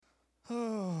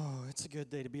good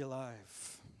day to be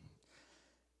alive.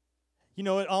 You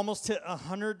know, it almost hit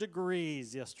 100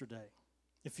 degrees yesterday.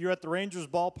 If you're at the Rangers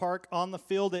ballpark on the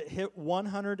field, it hit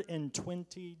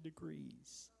 120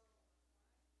 degrees.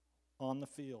 On the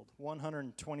field,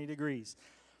 120 degrees.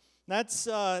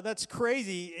 That's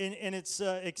crazy, and it's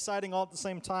exciting all at the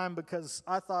same time because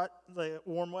I thought the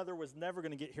warm weather was never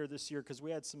going to get here this year because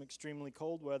we had some extremely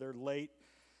cold weather late.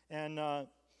 And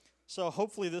so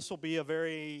hopefully this will be a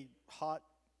very hot,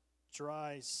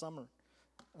 dry summer,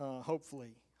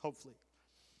 hopefully.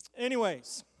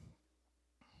 Anyways,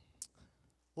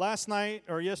 last night,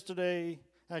 or yesterday,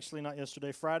 actually not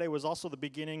yesterday, Friday was also the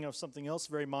beginning of something else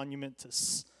very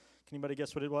monumentous. Can anybody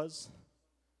guess what it was?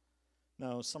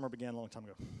 No, summer began a long time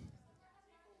ago.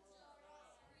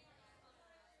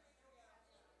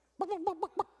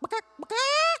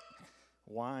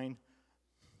 Wine.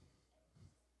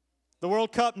 The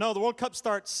World Cup, no, the World Cup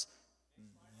starts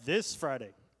this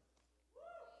Friday.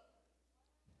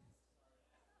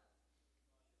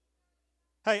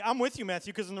 Hey, I'm with you,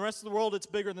 Matthew, because in the rest of the world, it's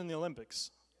bigger than the Olympics,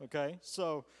 okay?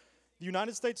 So the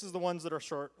United States is the ones that are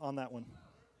short on that one.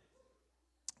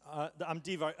 I'm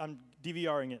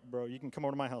DVRing it, bro. You can come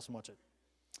over to my house and watch it.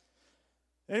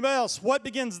 Anybody else? What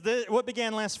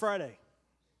began last Friday?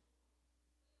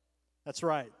 That's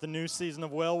right, the new season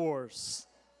of Whale Wars.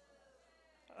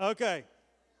 Okay.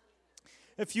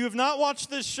 If you have not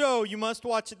watched this show, you must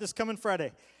watch it this coming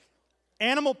Friday.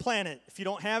 Animal Planet. If you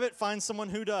don't have it, find someone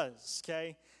who does,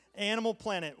 okay? Animal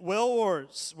Planet. Whale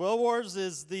Wars. Whale Wars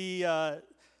is the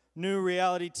new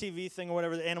reality TV thing or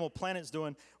whatever the Animal Planet's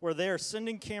doing, where they are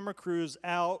sending camera crews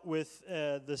out with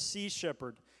the Sea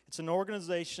Shepherd. It's an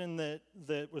organization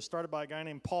that was started by a guy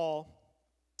named Paul,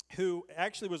 who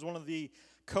actually was one of the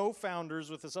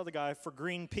co-founders with this other guy for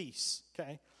Greenpeace,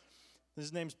 okay?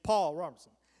 His name's Paul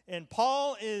Robertson. And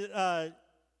Paul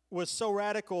was so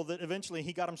radical that eventually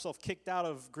he got himself kicked out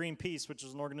of Greenpeace, which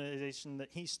is an organization that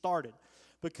he started,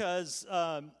 because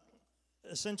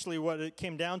essentially what it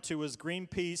came down to was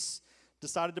Greenpeace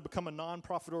decided to become a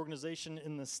nonprofit organization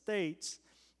in the States,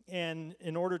 and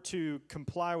in order to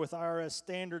comply with IRS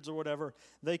standards or whatever,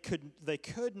 they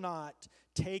could not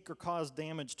take or cause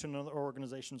damage to another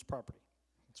organization's property.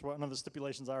 That's one of the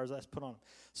stipulations IRS put on them.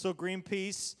 So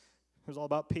Greenpeace, who's all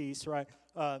about peace, right?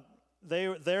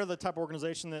 They're the type of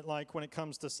organization that, like, when it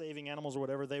comes to saving animals or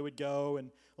whatever, they would go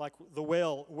and, like, the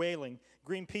whaling,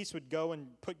 Greenpeace would go and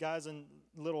put guys in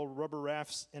little rubber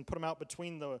rafts and put them out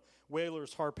between the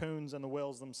whalers' harpoons and the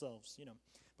whales themselves, you know.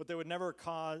 But they would never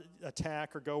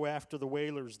attack or go after the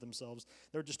whalers themselves.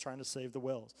 They were just trying to save the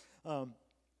whales.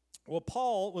 Well,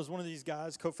 Paul was one of these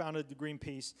guys, co-founded the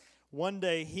Greenpeace. One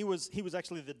day, he was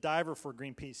actually the diver for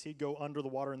Greenpeace. He'd go under the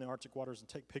water in the Arctic waters and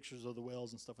take pictures of the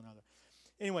whales and stuff and other.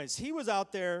 Anyways, he was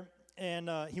out there, and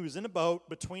he was in a boat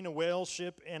between a whale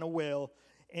ship and a whale,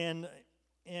 and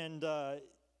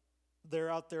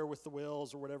they're out there with the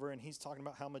whales or whatever, and he's talking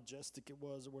about how majestic it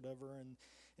was or whatever,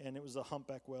 and it was a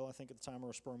humpback whale, I think at the time,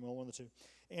 or a sperm whale, one of the two.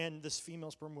 And this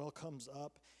female sperm whale comes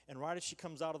up, and right as she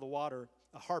comes out of the water,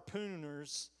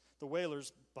 harpooners, the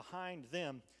whalers behind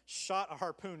them, shot a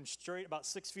harpoon straight about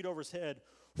 6 feet over his head,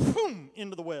 whoom,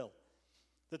 into the whale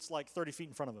that's like 30 feet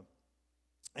in front of him.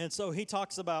 And so he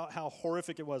talks about how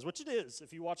horrific it was, which it is.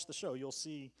 If you watch the show, you'll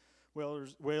see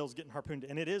whales getting harpooned.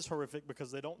 And it is horrific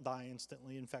because they don't die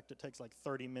instantly. In fact, it takes like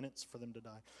 30 minutes for them to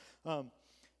die.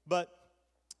 But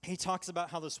he talks about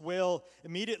how this whale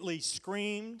immediately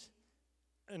screamed,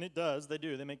 and it does. They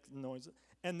do. They make noise.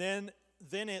 And then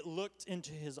it looked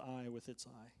into his eye with its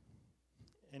eye.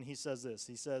 And he says this.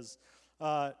 He says,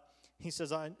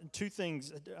 two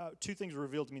things were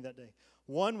revealed to me that day.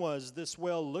 One was this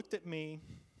whale looked at me,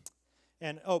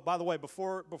 and by the way,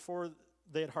 before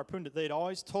they had harpooned it, they had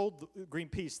always told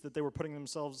Greenpeace that they were putting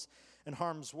themselves in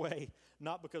harm's way,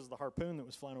 not because of the harpoon that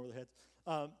was flying over their heads,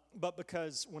 but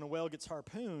because when a whale gets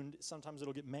harpooned, sometimes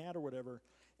it'll get mad or whatever,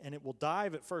 and it will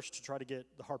dive at first to try to get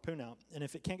the harpoon out. And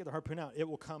if it can't get the harpoon out, it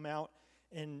will come out,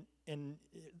 and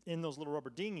in those little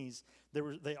rubber dinghies,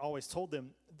 they always told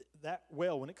them that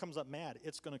whale, when it comes up mad,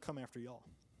 it's going to come after y'all.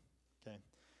 Okay.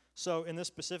 So in this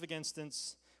specific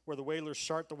instance, where the whalers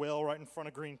shot the whale right in front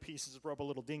of Greenpeace's rubber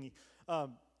little dinghy,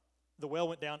 the whale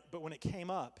went down. But when it came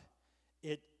up,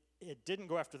 it didn't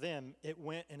go after them. It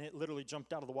went and it literally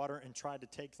jumped out of the water and tried to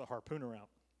take the harpooner out.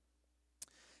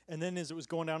 And then as it was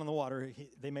going down in the water,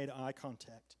 they made eye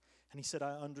contact. And he said,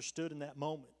 I understood in that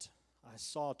moment. I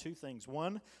saw two things.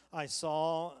 One, I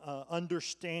saw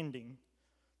understanding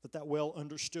that whale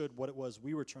understood what it was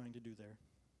we were trying to do there.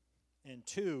 And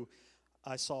two,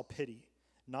 I saw pity.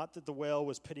 Not that the whale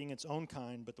was pitying its own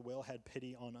kind, but the whale had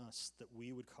pity on us, that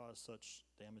we would cause such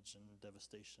damage and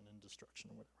devastation and destruction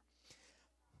or whatever.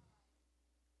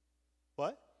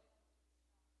 What?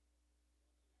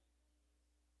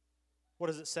 What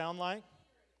does it sound like?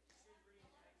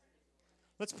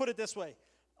 Let's put it this way.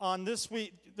 On this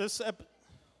week,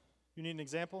 you need an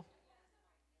example?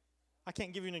 I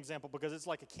can't give you an example because it's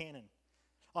like a cannon.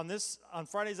 On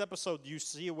Friday's episode, you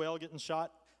see a whale getting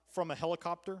shot from a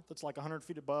helicopter that's like 100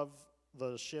 feet above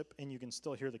the ship, and you can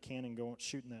still hear the cannon going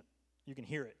shooting that. You can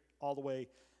hear it all the way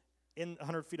in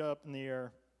 100 feet up in the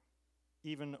air,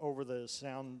 even over the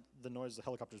sound, the noise the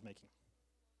helicopter's making.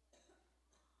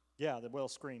 Yeah, the whale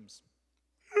screams.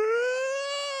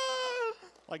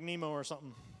 Like Nemo or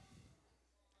something.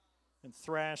 And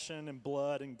thrashing and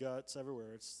blood and guts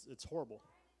everywhere. It's horrible.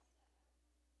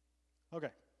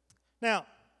 Okay. Now,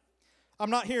 I'm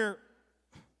not here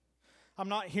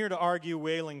to argue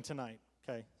whaling tonight.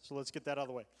 Okay, so let's get that out of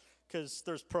the way, because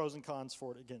there's pros and cons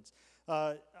for it against.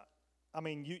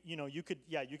 You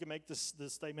could make this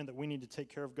statement that we need to take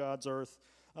care of God's earth.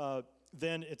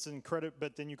 Then it's incredible,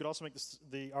 but then you could also make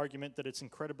the argument that it's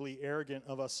incredibly arrogant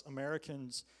of us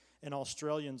Americans and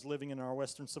Australians living in our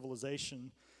Western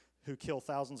civilization, who kill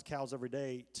thousands of cows every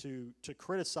day, to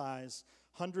criticize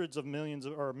hundreds of millions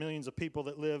or millions of people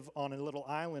that live on a little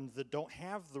island that don't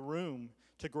have the room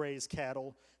to graze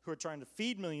cattle, who are trying to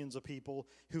feed millions of people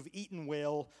who've eaten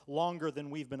whale longer than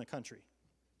we've been a country.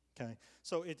 Okay,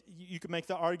 so you could make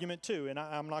the argument too, and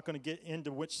I'm not going to get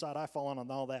into which side I fall on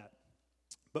all that.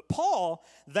 But Paul,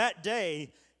 that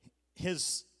day,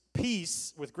 his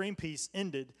peace with Greenpeace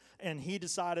ended, and he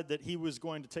decided that he was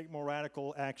going to take more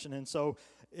radical action, and so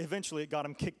eventually it got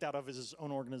him kicked out of his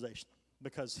own organization,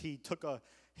 because he took a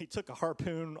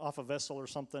harpoon off a vessel or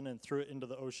something and threw it into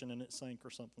the ocean, and it sank or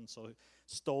something. So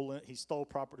he stole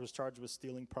property, was charged with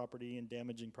stealing property and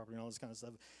damaging property and all this kind of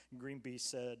stuff. And Greenpeace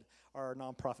said, our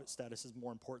nonprofit status is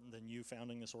more important than you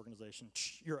founding this organization.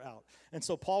 You're out. And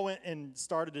so Paul went and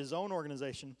started his own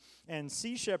organization. And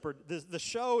Sea Shepherd, the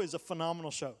show is a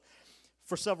phenomenal show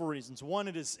for several reasons. One,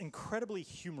 it is incredibly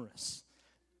humorous.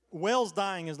 Whales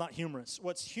dying is not humorous.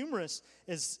 What's humorous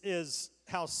is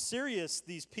how serious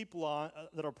these people are,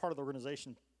 that are part of the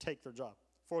organization take their job.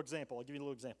 For example, I'll give you a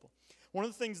little example. One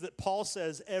of the things that Paul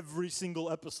says every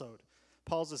single episode,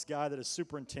 Paul's this guy that is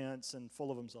super intense and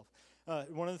full of himself.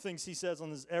 One of the things he says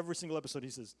on every single episode, he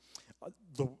says,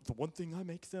 the one thing I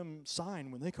make them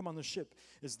sign when they come on the ship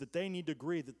is that they need to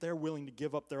agree that they're willing to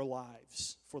give up their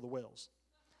lives for the whales.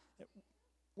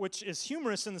 Which is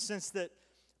humorous in the sense that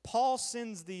Paul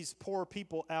sends these poor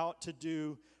people out to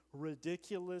do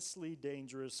ridiculously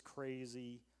dangerous,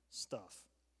 crazy stuff.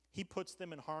 He puts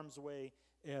them in harm's way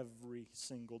every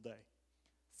single day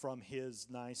from his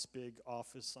nice big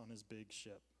office on his big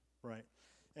ship, right?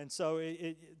 And so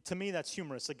to me, that's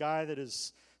humorous. A guy that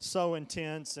is so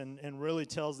intense and really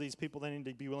tells these people they need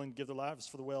to be willing to give their lives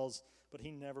for the whales, but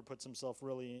he never puts himself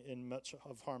really in much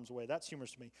of harm's way. That's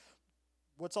humorous to me.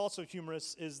 What's also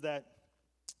humorous is that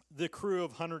the crew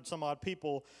of 100-some-odd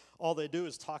people, all they do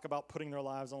is talk about putting their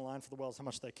lives on the line for the whales, how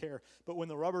much they care. But when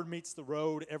the rubber meets the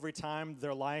road, every time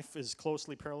their life is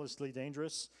closely, perilously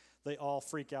dangerous, they all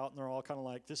freak out, and they're all kind of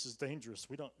like, this is dangerous.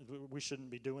 We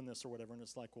shouldn't be doing this or whatever. And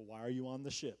it's like, well, why are you on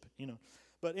the ship?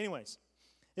 But anyways,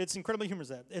 it's incredibly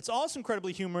humorous. It's also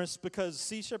incredibly humorous because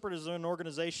Sea Shepherd is an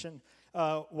organization,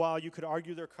 while you could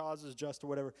argue their cause is just or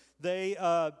whatever,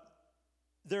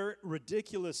 they're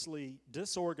ridiculously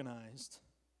disorganized.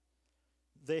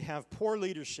 They have poor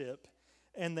leadership,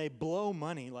 and they blow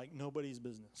money like nobody's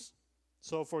business.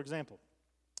 So, for example,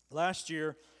 last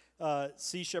year,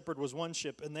 Sea Shepherd was one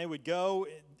ship, and they would go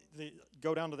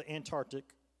down to the Antarctic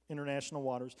international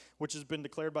waters, which has been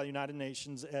declared by the United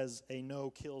Nations as a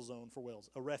no-kill zone for whales,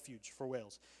 a refuge for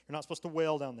whales. You're not supposed to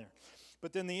whale down there.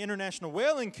 But then the International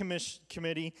Whaling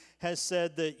Committee has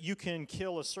said that you can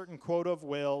kill a certain quota of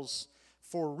whales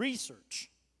for research,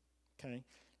 okay?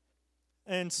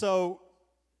 And so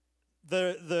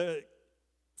the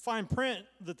fine print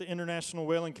that the International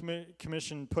Whaling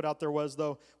Commission put out there was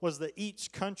that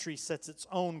each country sets its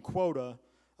own quota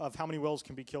of how many whales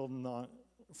can be killed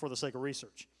for the sake of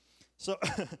research. So,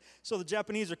 so the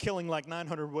Japanese are killing like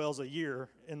 900 whales a year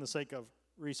in the sake of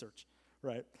research,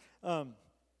 right?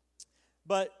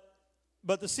 But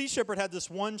the Sea Shepherd had this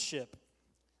one ship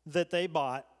that they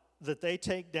bought that they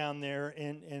take down there,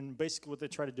 and basically what they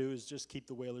try to do is just keep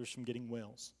the whalers from getting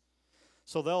whales.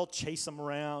 So they'll chase them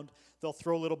around. They'll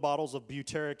throw little bottles of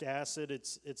butyric acid.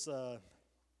 It's a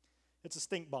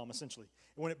stink bomb, essentially.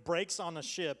 And when it breaks on a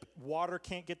ship, water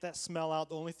can't get that smell out.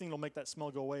 The only thing that'll make that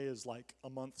smell go away is like a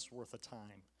month's worth of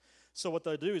time. So what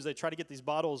they do is they try to get these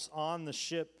bottles on the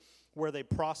ship where they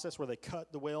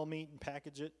cut the whale meat and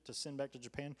package it to send back to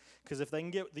Japan. Because if they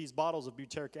can get these bottles of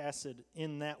butyric acid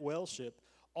in that whale ship,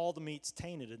 all the meat's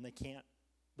tainted and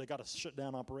they got to shut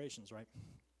down operations, right?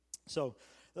 So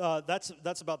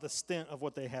that's about the stint of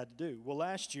what they had to do. Well,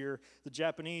 last year, the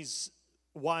Japanese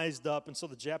wised up, and so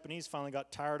the Japanese finally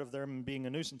got tired of them being a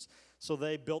nuisance. So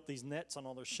they built these nets on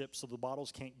all their ships so the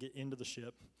bottles can't get into the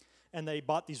ship. And they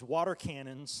bought these water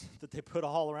cannons that they put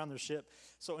all around their ship.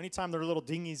 So anytime their little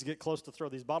dinghies get close to throw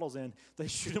these bottles in, they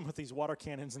shoot them with these water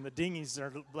cannons, and the dinghies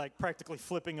are like practically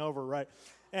flipping over, right?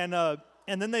 And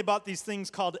then they bought these things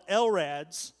called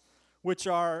LRADs, which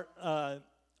are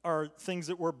things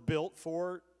that were built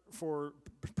for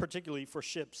particularly for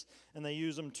ships, and they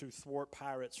use them to thwart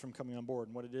pirates from coming on board.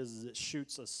 And what it is it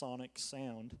shoots a sonic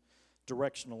sound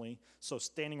directionally, so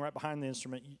standing right behind the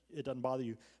instrument, it doesn't bother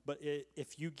you. But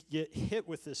if you get hit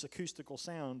with this acoustical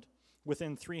sound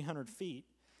within 300 feet,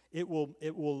 it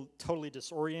will totally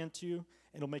disorient you.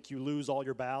 It'll make you lose all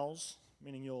your bowels,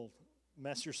 meaning you'll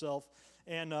mess yourself,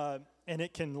 and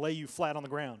it can lay you flat on the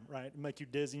ground, right? Make you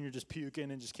dizzy, and you're just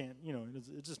puking and just can't,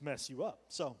 it just mess you up.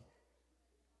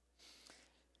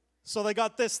 So they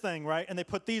got this thing, right? And they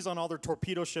put these on all their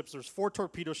torpedo ships. There's 4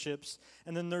 torpedo ships,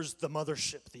 and then there's the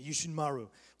mothership, the Yushin Maru,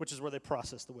 which is where they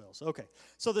process the whales. Okay.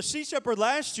 So the Sea Shepherd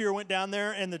last year went down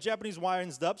there, and the Japanese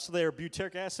wised up, so their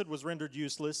butyric acid was rendered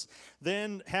useless.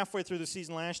 Then halfway through the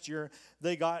season last year,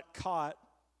 they got caught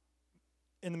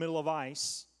in the middle of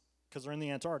ice because they're in the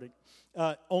Antarctic.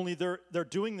 Only they're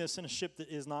doing this in a ship that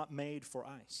is not made for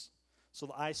ice. So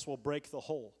the ice will break the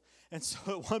hull. And so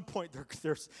at one point,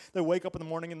 they wake up in the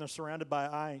morning and they're surrounded by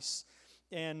ice.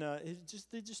 And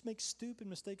they just make stupid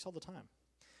mistakes all the time.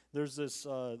 There's this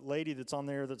lady that's on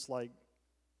there that's like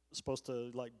supposed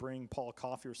to like bring Paul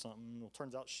coffee or something. Well, it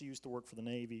turns out she used to work for the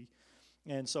Navy.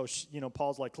 And so,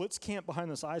 Paul's like, let's camp behind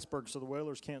this iceberg so the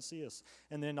whalers can't see us.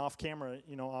 And then off camera,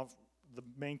 off the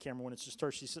main camera, when it's just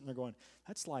her, she's sitting there going,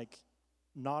 that's like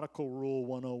nautical rule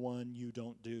 101 you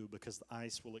don't do, because the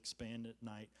ice will expand at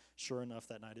night. Sure enough,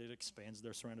 that night it expands.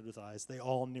 They're surrounded with ice. They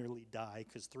all nearly die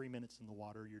because 3 minutes in the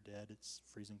water, you're dead. It's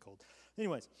freezing cold.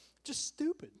 Anyways, just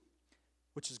stupid,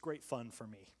 which is great fun for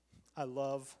me.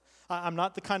 I'm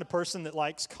not the kind of person that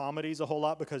likes comedies a whole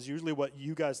lot, because usually what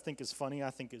you guys think is funny,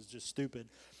 I think is just stupid.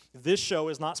 This show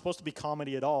is not supposed to be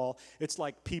comedy at all. It's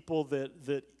like people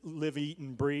that live, eat,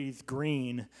 and breathe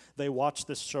green. They watch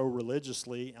this show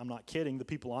religiously. I'm not kidding. The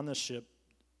people on this ship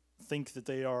think that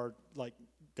they are like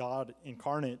God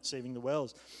incarnate saving the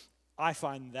whales. I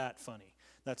find that funny.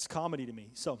 That's comedy to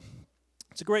me. So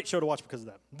it's a great show to watch because of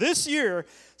that. This year,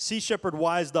 Sea Shepherd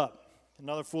wised up.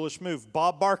 Another foolish move.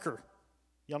 Bob Barker.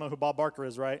 Y'all know who Bob Barker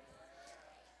is, right?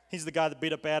 He's the guy that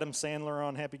beat up Adam Sandler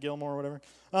on Happy Gilmore or whatever.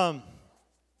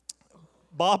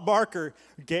 Bob Barker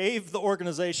gave the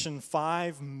organization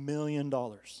 $5 million.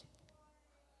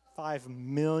 $5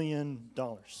 million.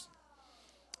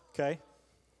 Okay?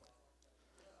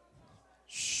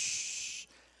 Shh.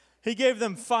 He gave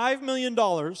them $5 million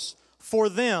for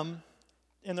them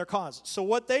and their cause. So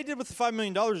what they did with the $5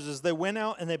 million is they went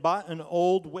out and they bought an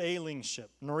old whaling ship,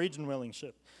 Norwegian whaling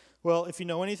ship. Well, if you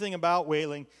know anything about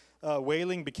whaling,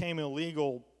 whaling became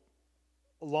illegal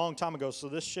a long time ago, so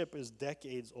this ship is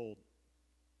decades old.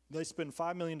 They spent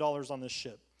 $5 million on this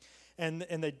ship, and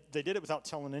they did it without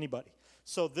telling anybody.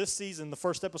 So this season, the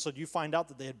first episode, you find out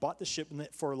that they had bought the ship, and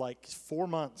that for like 4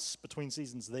 months between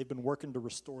seasons, they've been working to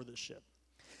restore this ship.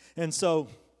 And so,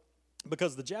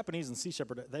 because the Japanese and Sea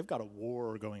Shepherd, they've got a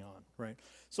war going on, right?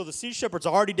 So the Sea Shepherd's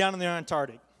already down in the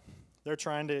Antarctic. They're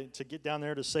trying to get down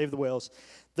there to save the whales.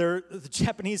 The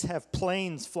Japanese have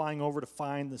planes flying over to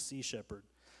find the Sea Shepherd,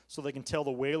 so they can tell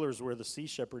the whalers where the Sea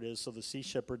Shepherd is, so the Sea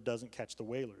Shepherd doesn't catch the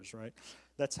whalers, right?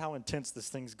 That's how intense this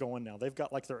thing's going now. They've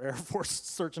got like their Air Force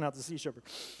searching out the Sea Shepherd.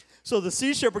 So the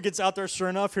Sea Shepherd gets out there, sure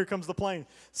enough, here comes the plane.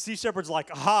 Sea Shepherd's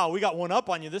like, aha, we got one up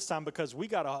on you this time, because we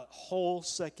got a whole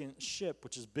second ship,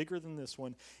 which is bigger than this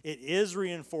one. It is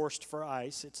reinforced for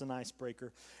ice. It's an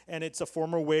icebreaker. And it's a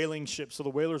former whaling ship, so the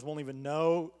whalers won't even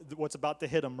know what's about to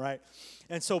hit them, right?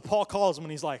 And so Paul calls them,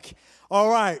 and he's like, all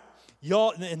right,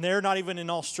 y'all, and they're not even in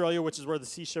Australia, which is where the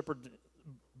Sea Shepherd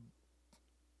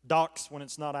docks when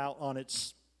it's not out on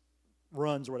its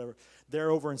runs or whatever.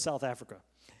 They're over in South Africa.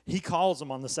 He calls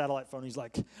them on the satellite phone. He's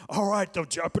like, all right, the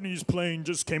Japanese plane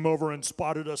just came over and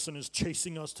spotted us and is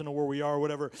chasing us to know where we are or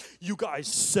whatever. You guys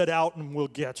set out and we'll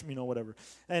get you, whatever.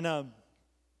 And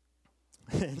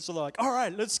so they're like, all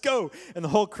right, let's go. And the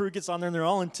whole crew gets on there, and they're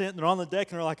all intent, and they're on the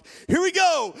deck, and they're like, here we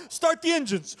go. Start the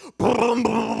engines.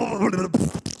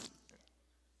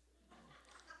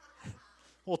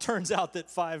 Well, Well, it turns out that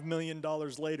 $5 million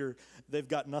later, they've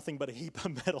got nothing but a heap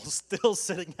of metal still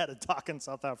sitting at a dock in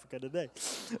South Africa today.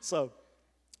 So,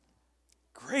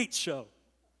 great show.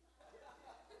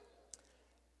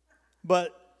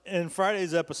 But in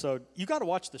Friday's episode, you got to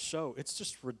watch the show. It's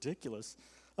just ridiculous.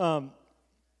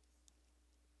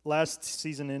 Last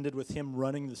season ended with him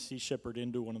running the Sea Shepherd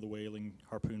into one of the whaling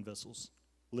harpoon vessels,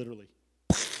 literally.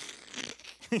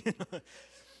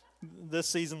 This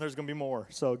season, there's going to be more,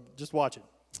 so just watch it.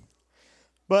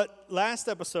 But last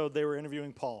episode, they were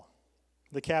interviewing Paul,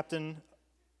 the captain.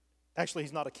 Actually,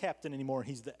 he's not a captain anymore.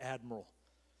 He's the admiral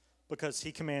because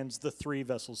he commands the 3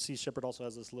 vessels. Sea Shepherd also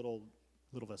has this little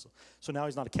vessel. So now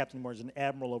he's not a captain anymore. He's an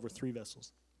admiral over 3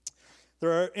 vessels.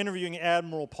 They're interviewing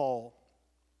Admiral Paul.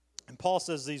 And Paul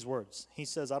says these words. He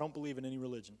says, I don't believe in any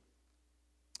religion.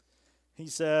 He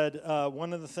said,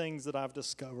 one of the things that I've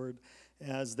discovered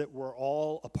is that we're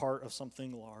all a part of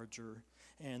something larger,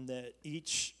 and that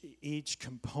each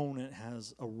component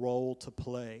has a role to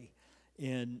play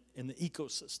in the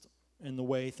ecosystem and the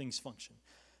way things function.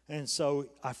 And so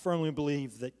I firmly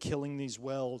believe that killing these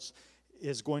whales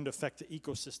is going to affect the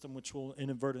ecosystem, which will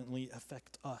inadvertently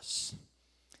affect us.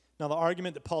 Now, the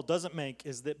argument that Paul doesn't make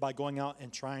is that by going out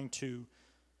and trying to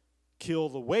kill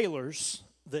the whalers,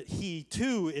 that he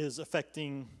too is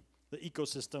affecting the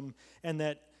ecosystem, and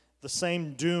that the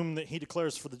same doom that he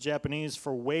declares for the Japanese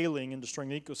for whaling and destroying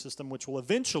the ecosystem, which will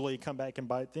eventually come back and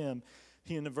bite them,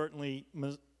 he inadvertently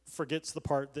forgets the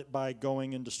part that by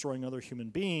going and destroying other human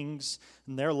beings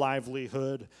and their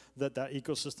livelihood, that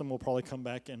ecosystem will probably come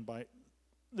back and bite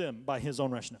them by his own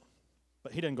rationale.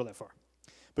 But he didn't go that far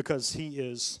because he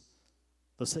is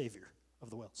the savior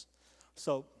of the whales.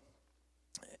 So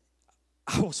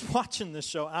I was watching this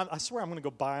show. I swear I'm going to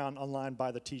go online,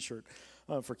 buy the T-shirt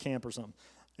for camp or something.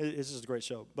 It's just a great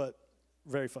show, but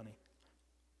very funny.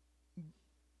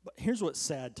 But here's what's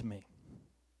sad to me.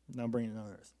 Now I'm bringing it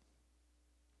on earth.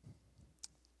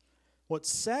 What's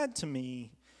sad to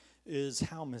me is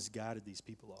how misguided these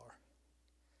people are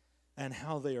and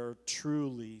how they are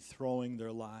truly throwing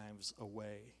their lives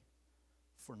away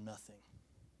for nothing.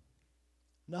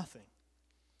 Nothing.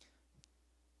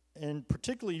 And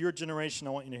particularly your generation,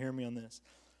 I want you to hear me on this.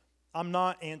 I'm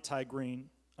not anti-green.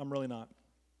 I'm really not.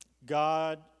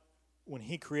 God, when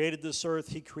he created this earth,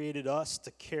 he created us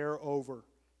to care over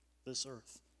this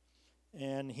earth.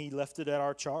 And he left it at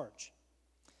our charge.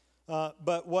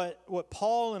 But what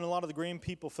Paul and a lot of the green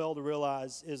people fail to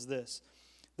realize is this,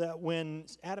 that when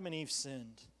Adam and Eve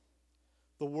sinned,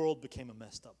 the world became a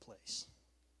messed up place.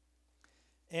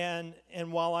 And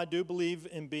while I do believe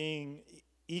in being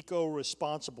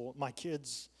eco-responsible, my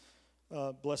kids,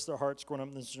 bless their hearts, growing up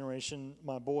in this generation,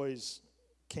 my boys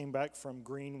came back from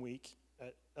Green Week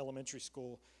at elementary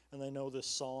school, and they know this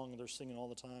song, they're singing all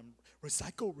the time,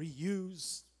 recycle,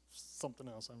 reuse, something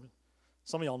else.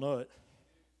 Some of y'all know it.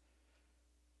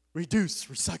 Reduce,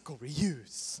 recycle,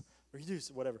 reuse,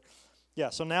 whatever. Yeah,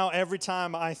 so now every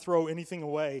time I throw anything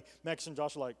away, Max and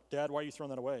Josh are like, Dad, why are you throwing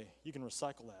that away? You can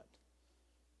recycle that.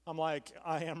 I'm like,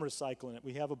 I am recycling it.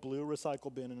 We have a blue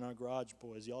recycle bin in our garage,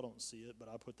 boys. Y'all don't see it, but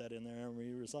I put that in there and we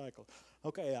recycle.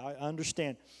 Okay, I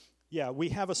understand. Yeah, we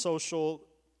have a social,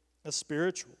 a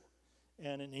spiritual,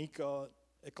 and an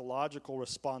ecological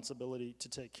responsibility to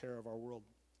take care of our world.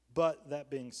 But that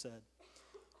being said,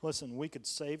 listen, we could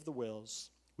save the whales.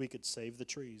 We could save the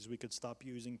trees. We could stop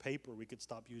using paper. We could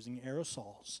stop using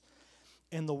aerosols.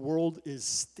 And the world is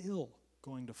still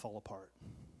going to fall apart.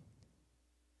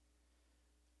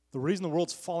 The reason the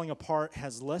world's falling apart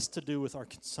has less to do with our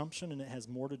consumption and it has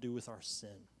more to do with our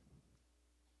sin.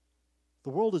 The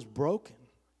world is broken.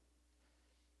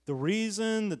 The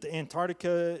reason that the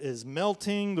Antarctica is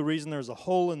melting, the reason there's a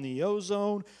hole in the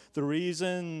ozone, the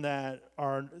reason that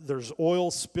there's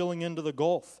oil spilling into the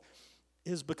Gulf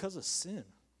is because of sin.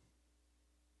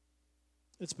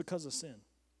 It's because of sin.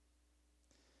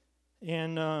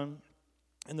 And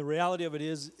the reality of it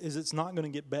is it's not going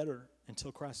to get better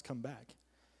until Christ comes back.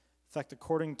 In fact,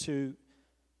 according to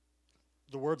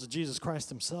the words of Jesus Christ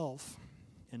himself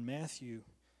in Matthew,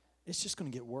 it's just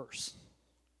going to get worse.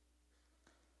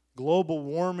 Global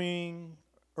warming,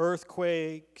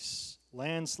 earthquakes,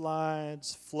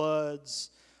 landslides, floods,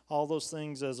 all those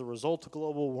things as a result of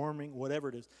global warming, whatever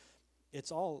it is,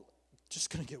 it's all just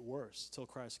going to get worse until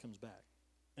Christ comes back.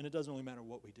 And it doesn't really matter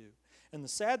what we do. And the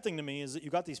sad thing to me is that you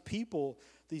got these people,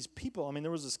 I mean,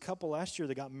 there was this couple last year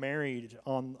that got married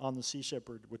on the Sea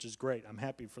Shepherd, which is great. I'm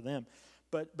happy for them.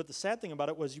 But the sad thing about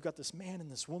it was you got this man and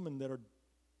this woman that are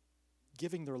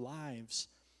giving their lives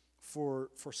for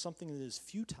something that is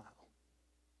futile.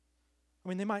 I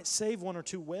mean, they might save 1 or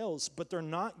 2 whales, but they're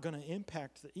not going to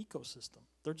impact the ecosystem.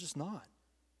 They're just not.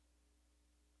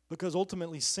 Because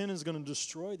ultimately, sin is going to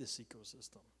destroy this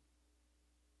ecosystem.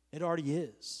 It already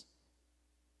is.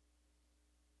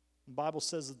 The Bible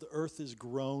says that the earth is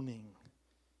groaning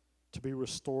to be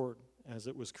restored as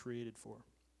it was created for,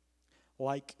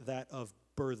 like that of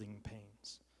birthing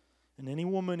pains. And any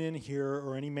woman in here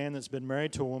or any man that's been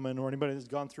married to a woman or anybody that's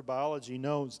gone through biology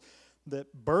knows that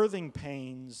birthing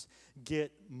pains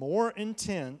get more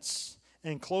intense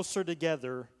and closer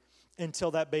together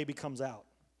until that baby comes out.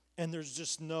 And there's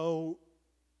just no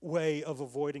way of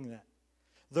avoiding that.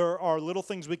 There are little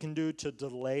things we can do to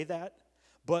delay that,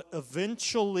 but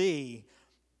eventually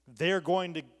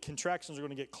contractions are going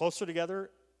to get closer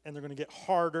together and they're going to get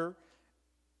harder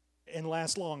and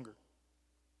last longer.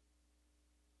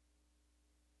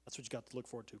 That's what you got to look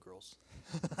forward to, girls.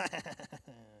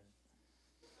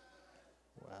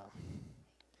 Wow.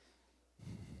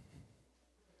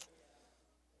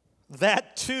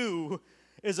 That too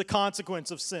is a consequence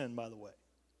of sin, by the way.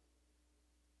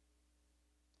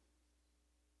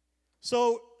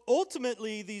 So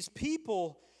ultimately, these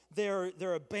people,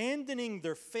 they're abandoning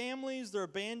their families, they're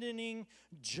abandoning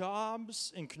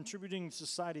jobs and contributing to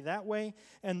society that way,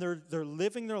 and they're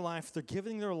living their life, they're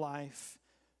giving their life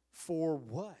for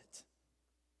what?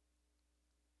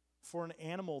 For an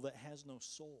animal that has no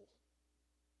soul.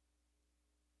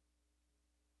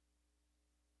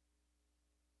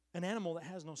 An animal that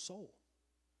has no soul.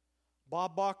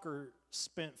 Bob Bacher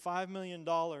spent $5 million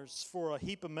for a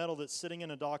heap of metal that's sitting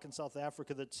in a dock in South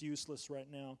Africa that's useless right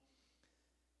now.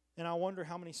 And I wonder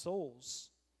how many souls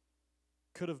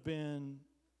could have been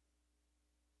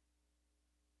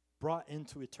brought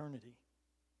into eternity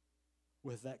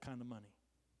with that kind of money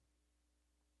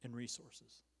and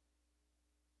resources.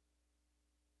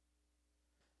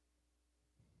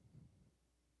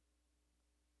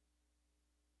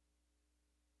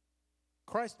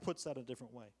 Christ puts that a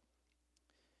different way.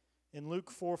 In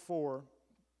Luke 4:4,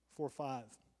 4:5,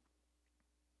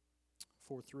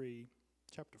 4:3,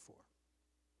 chapter 4,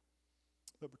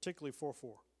 but particularly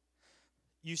 4:4,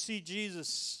 you see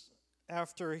Jesus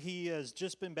after he has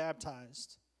just been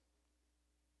baptized,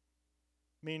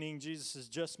 meaning Jesus has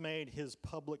just made his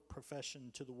public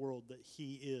profession to the world that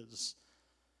he is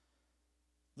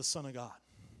the Son of God.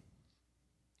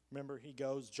 Remember, he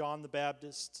goes, John the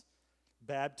Baptist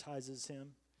baptizes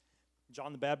him.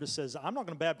 John the Baptist says, I'm not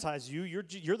going to baptize you.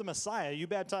 You're the Messiah. You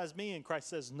baptize me. And Christ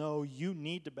says, no, you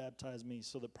need to baptize me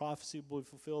so that prophecy will be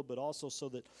fulfilled, but also so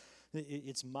that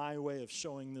it's my way of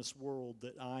showing this world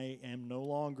that I am no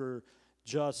longer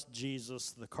just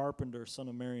Jesus, the carpenter, son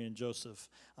of Mary and Joseph.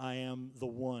 I am the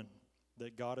one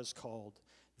that God has called.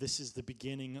 This is the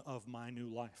beginning of my new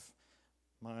life.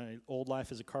 My old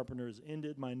life as a carpenter is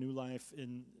ended. My new life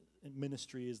in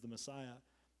ministry as the Messiah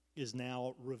is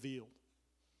now revealed.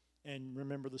 And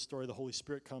remember the story, the Holy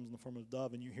Spirit comes in the form of a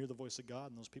dove, and you hear the voice of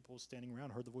God, and those people standing around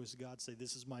heard the voice of God say,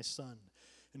 this is my Son,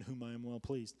 in whom I am well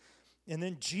pleased. And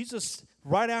then Jesus,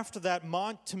 right after that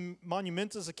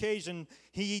monumentous occasion,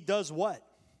 he does what?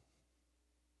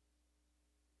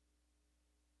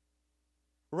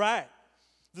 Right.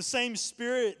 The same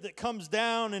Spirit that comes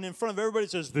down and in front of everybody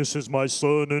says, this is my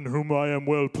Son, in whom I am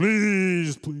well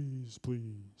pleased. Please,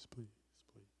 please, please.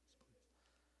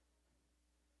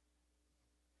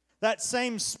 That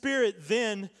same Spirit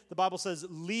then, the Bible says,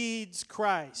 leads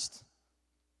Christ.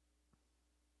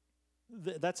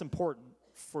 That's important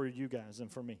for you guys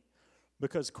and for me.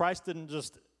 Because Christ didn't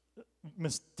just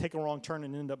take a wrong turn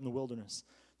and end up in the wilderness.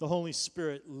 The Holy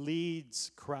Spirit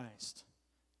leads Christ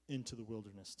into the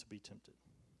wilderness to be tempted.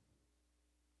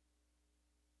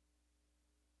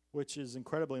 Which is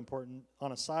incredibly important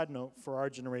on a side note for our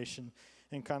generation.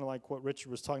 And kind of like what Richard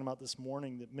was talking about this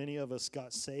morning, that many of us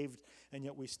got saved, and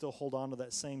yet we still hold on to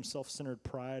that same self-centered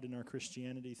pride in our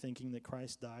Christianity, thinking that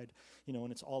Christ died, and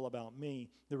it's all about me.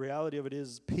 The reality of it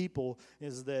is, people,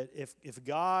 is that if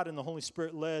God and the Holy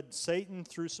Spirit led Satan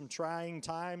through some trying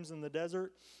times in the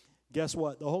desert, guess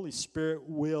what? The Holy Spirit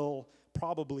will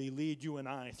probably lead you and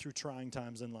I through trying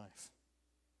times in life.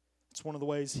 It's one of the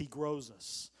ways he grows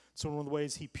us. It's one of the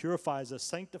ways he purifies us,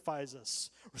 sanctifies us,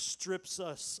 or strips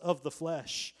us of the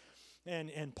flesh.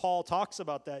 And Paul talks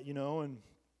about that,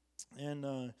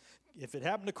 and if it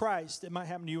happened to Christ, it might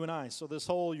happen to you and I. So this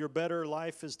whole your better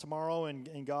life is tomorrow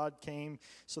and God came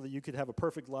so that you could have a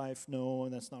perfect life. No,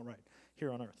 and that's not right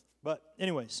here on earth. But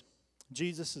anyways,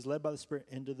 Jesus is led by the Spirit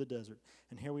into the desert.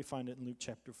 And here we find it in Luke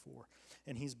chapter 4.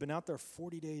 And he's been out there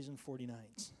 40 days and 40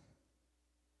 nights.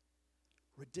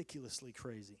 Ridiculously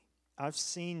crazy. I've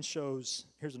seen shows.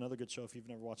 Here's another good show if you've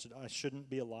never watched it. I Shouldn't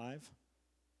Be Alive.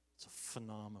 It's a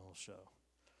phenomenal show.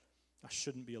 I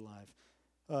Shouldn't Be Alive.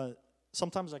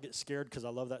 Sometimes I get scared because I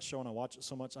love that show and I watch it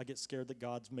so much. I get scared that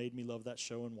God's made me love that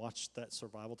show and watch that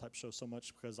survival type show so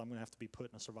much because I'm going to have to be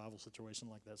put in a survival situation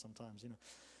like that sometimes,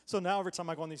 So now every time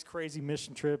I go on these crazy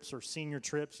mission trips or senior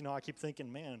trips, I keep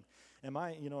thinking, man,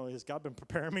 has God been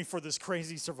preparing me for this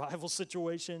crazy survival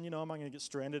situation? Am I going to get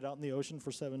stranded out in the ocean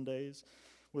for 7 days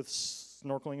with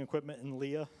snorkeling equipment and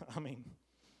Leah?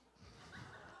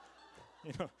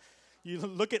 You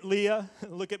look at Leah,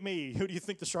 look at me. Who do you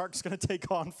think the shark's going to take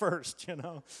on first,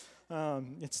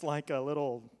 It's like a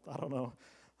little, I don't know,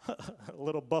 a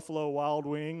little buffalo wild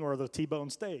wing or the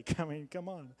T-bone steak. Come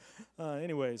on.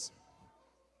 Anyways.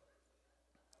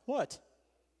 What?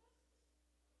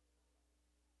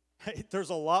 Hey,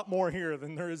 there's a lot more here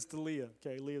than there is to Leah,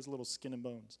 okay? Leah's little skin and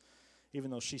bones,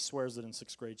 even though she swears that in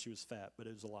 6th grade she was fat, but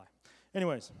it was a lie.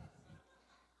 Anyways.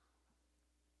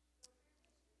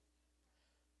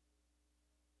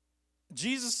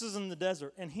 Jesus is in the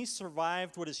desert, and he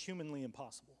survived what is humanly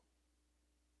impossible.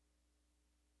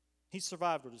 He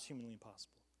survived what is humanly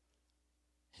impossible.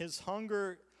 His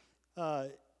hunger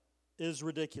is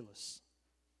ridiculous.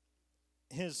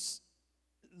 The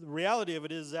reality of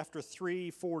it is after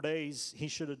 3-4 days, he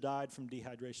should have died from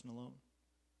dehydration alone.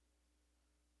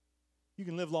 You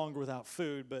can live longer without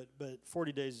food, but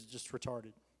 40 days is just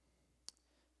retarded.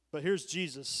 But here's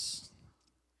Jesus.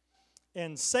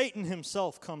 And Satan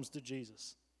himself comes to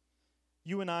Jesus.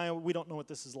 You and I, we don't know what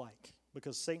this is like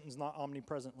because Satan's not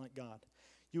omnipresent like God.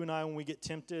 You and I, when we get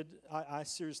tempted, I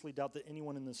seriously doubt that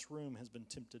anyone in this room has been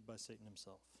tempted by Satan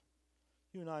himself.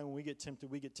 You and I, when we get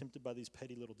tempted by these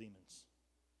petty little demons.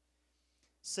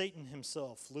 Satan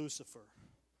himself, Lucifer,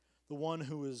 the one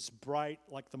who was bright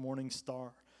like the morning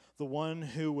star, the one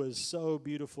who was so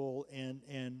beautiful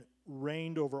and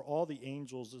reigned over all the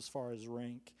angels as far as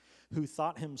rank, who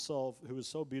was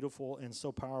so beautiful and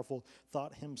so powerful,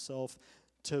 thought himself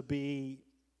to be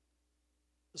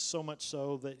so much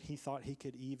so that he thought he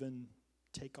could even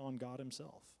take on God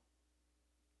himself.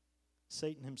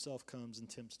 Satan himself comes and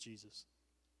tempts Jesus.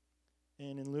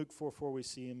 And in Luke 4:4 we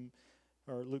see him,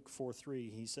 or Luke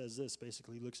 4:3, he says this,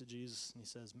 basically he looks at Jesus and he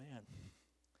says, man,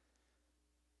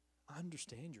 I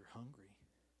understand you're hungry.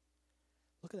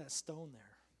 Look at that stone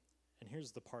there. And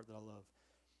here's the part that I love.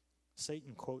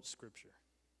 Satan quotes Scripture.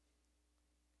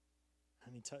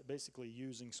 And he basically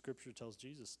using Scripture tells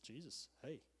Jesus,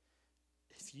 hey,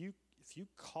 if you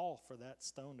call for that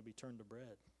stone to be turned to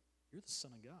bread, you're the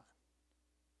Son of God.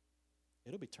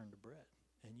 It'll be turned to bread,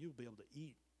 and you'll be able to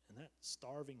eat. And that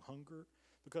starving hunger,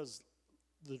 because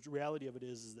the reality of it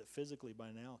is that physically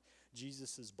by now,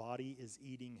 Jesus' body is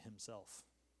eating himself.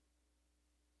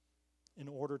 In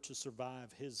order to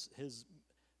survive, his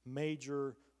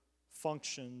major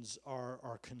functions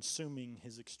are consuming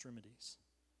his extremities.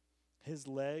 His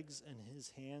legs and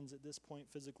his hands at this point,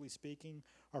 physically speaking,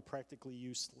 are practically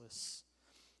useless.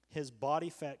 His body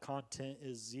fat content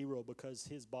is 0 because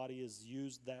his body has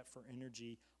used that for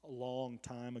energy a long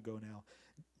time ago now.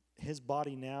 His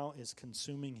body now is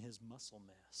consuming his muscle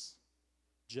mass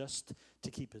just to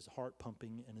keep his heart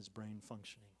pumping and his brain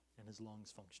functioning and his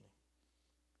lungs functioning.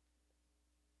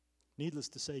 Needless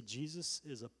to say, Jesus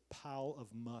is a pile of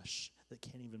mush that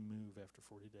can't even move after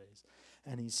 40 days.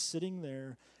 And he's sitting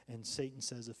there, and Satan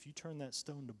says, if you turn that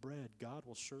stone to bread, God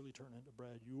will surely turn it into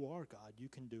bread. You are God. You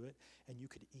can do it, and you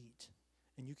could eat,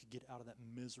 and you could get out of that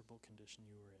miserable condition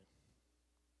you were in.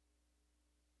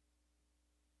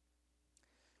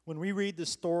 When we read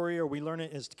this story or we learn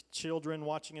it as children,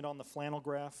 watching it on the flannel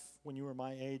graph when you were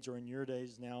my age or in your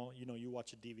days now, you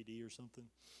watch a DVD or something.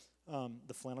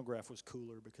 The flannel graph was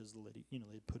cooler because the lady,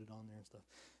 they'd put it on there and stuff.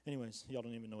 Anyways, y'all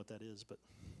don't even know what that is, but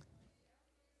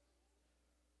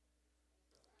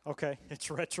okay, it's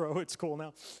retro, it's cool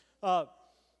now.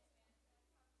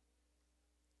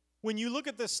 When you look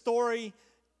at this story,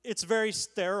 it's very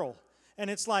sterile. And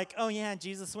it's like, oh yeah,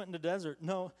 Jesus went in the desert.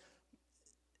 No,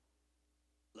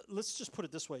 let's just put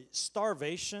it this way.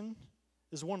 Starvation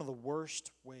is one of the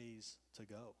worst ways to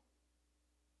go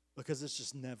because it's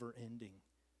just never ending.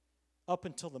 Up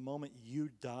until the moment you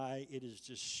die, it is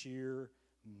just sheer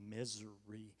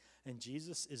misery. And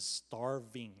Jesus is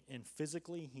starving, and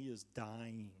physically he is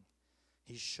dying.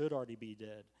 He should already be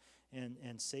dead.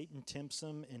 And Satan tempts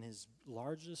him in his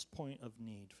largest point of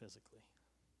need physically.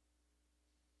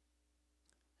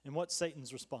 And what's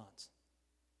Satan's response?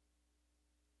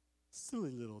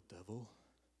 Silly little devil.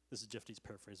 This is Jeff Dietz'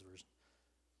 paraphrase version.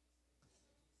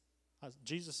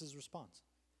 Jesus' response.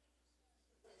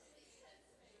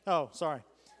 Oh, sorry.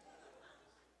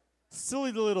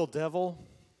 Silly little devil.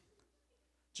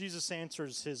 Jesus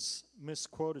answers his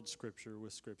misquoted scripture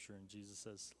with scripture, and Jesus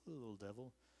says, little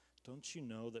devil, Don't you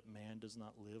know that man does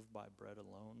not live by bread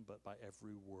alone, but by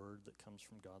every word that comes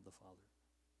from God the Father?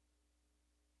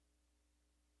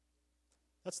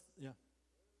 Yeah.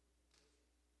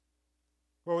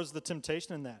 Where was the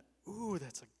temptation in that? Ooh,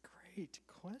 that's a great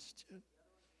question.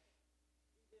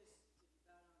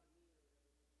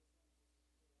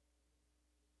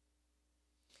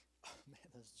 Oh, man,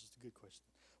 that's just a good question.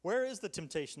 Where is the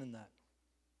temptation in that?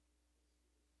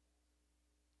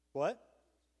 What?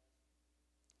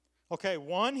 Okay,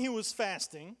 1, he was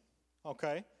fasting.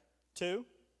 Okay. 2?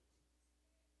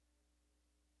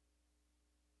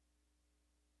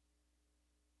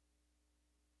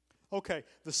 Okay,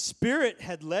 the Spirit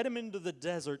had led him into the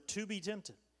desert to be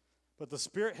tempted, but the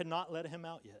Spirit had not let him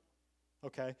out yet.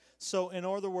 Okay, so in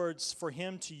other words, for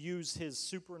him to use his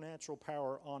supernatural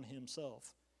power on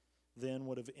himself then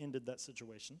would have ended that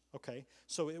situation. Okay,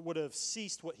 so it would have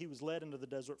ceased what he was led into the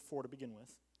desert for to begin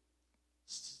with.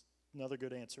 Another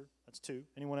good answer. That's 2.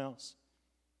 Anyone else?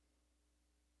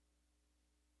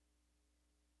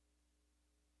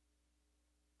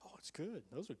 Oh, it's good.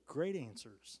 Those are great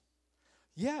answers.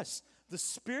 Yes, the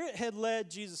Spirit had led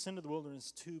Jesus into the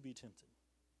wilderness to be tempted.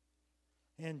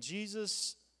 And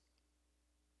Jesus,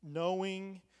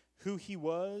 knowing who he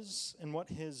was and what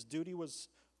his duty was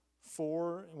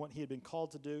for and what he had been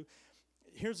called to do,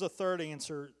 here's a third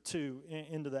answer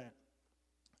into that.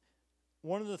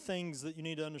 One of the things that you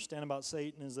need to understand about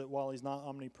Satan is that while he's not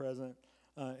omnipresent,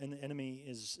 and the enemy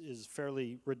is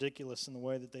fairly ridiculous in the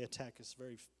way that they attack us,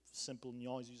 very simple, and you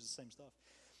always use the same stuff.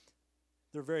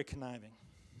 They're very conniving.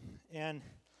 And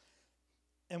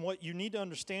what you need to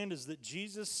understand is that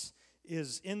Jesus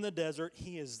is in the desert.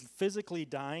 He is physically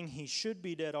dying. He should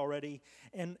be dead already.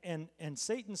 And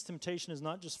Satan's temptation is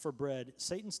not just for bread.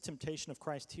 Satan's temptation of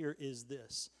Christ here is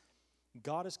this.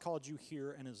 God has called you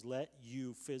here and has let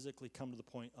you physically come to the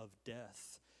point of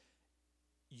death.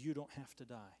 You don't have to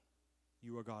die.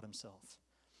 You are God himself.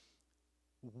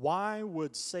 Why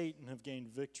would Satan have gained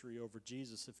victory over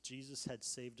Jesus if Jesus had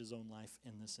saved his own life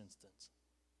in this instance?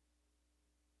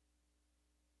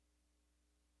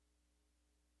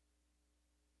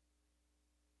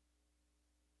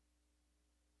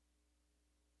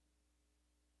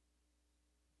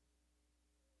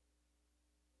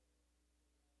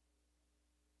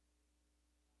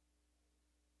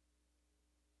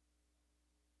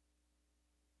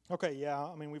 Okay, yeah,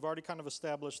 I mean, we've already kind of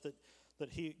established that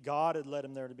God had led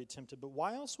him there to be tempted, but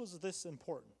why else was this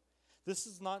important? This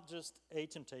is not just a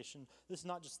temptation. This is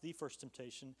not just the first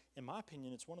temptation. In my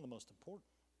opinion, it's one of the most important.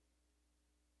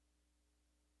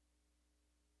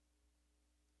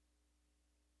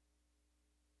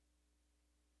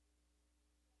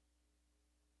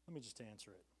 Let me just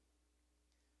answer it.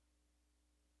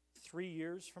 3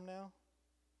 years from now,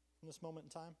 from this moment in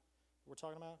time we're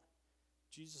talking about,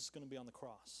 Jesus is going to be on the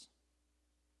cross.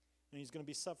 And he's going to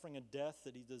be suffering a death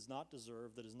that he does not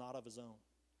deserve, that is not of his own.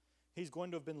 He's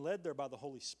going to have been led there by the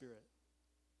Holy Spirit.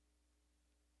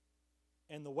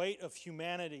 And the weight of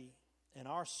humanity and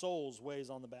our souls weighs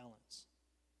on the balance.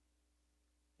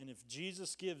 And if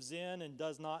Jesus gives in and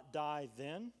does not die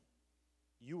then,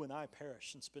 you and I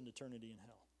perish and spend eternity in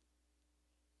hell.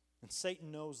 And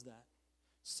Satan knows that.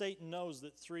 Satan knows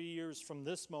that 3 years from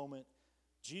this moment,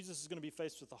 Jesus is going to be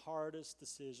faced with the hardest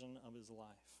decision of his life,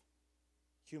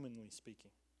 humanly speaking,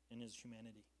 in his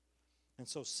humanity. And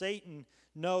so Satan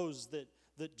knows that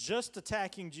just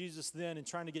attacking Jesus then and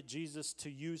trying to get Jesus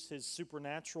to use his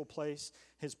supernatural place,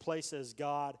 his place as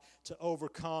God, to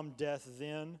overcome death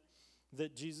then,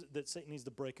 that Satan needs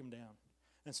to break him down.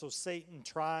 And so Satan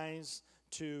tries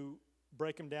to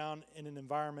break him down in an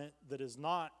environment that is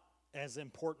not as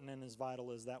important and as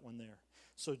vital as that one there.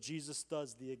 So Jesus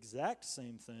does the exact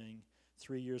same thing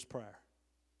 3 years prior.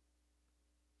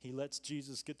 He lets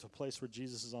Jesus get to a place where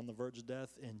Jesus is on the verge of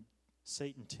death, and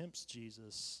Satan tempts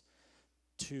Jesus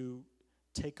to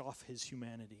take off his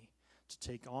humanity, to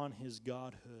take on his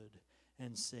godhood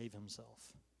and save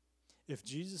himself. If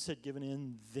Jesus had given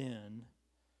in then,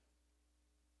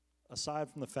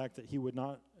 aside from the fact that he would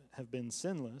not have been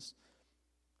sinless,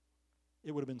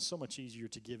 it would have been so much easier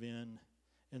to give in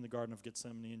the Garden of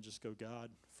Gethsemane and just go, God,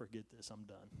 forget this, I'm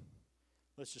done.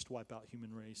 Let's just wipe out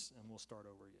human race and we'll start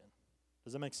over again.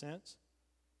 Does that make sense?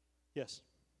 Yes.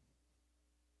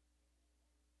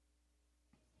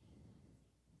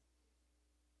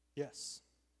 Yes.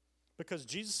 Because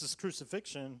Jesus'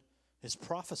 crucifixion is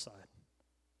prophesied.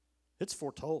 It's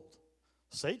foretold.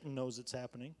 Satan knows it's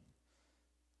happening.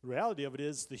 The reality of it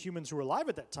is the humans who were alive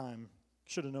at that time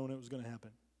should have known it was going to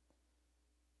happen.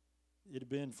 It had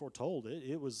been foretold.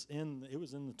 It was in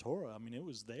the Torah. I mean, it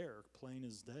was there, plain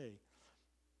as day.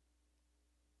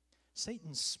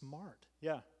 Satan's smart.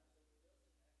 Yeah.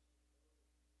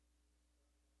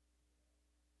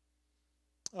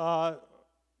 Uh,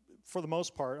 for the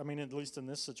most part, I mean, at least in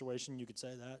this situation, you could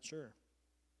say that, sure.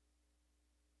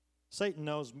 Satan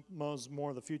knows more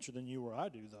of the future than you or I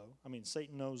do, though. I mean,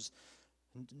 Satan knows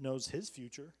his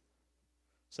future.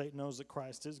 Satan knows that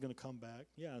Christ is going to come back.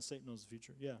 Yeah, Satan knows the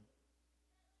future. Yeah.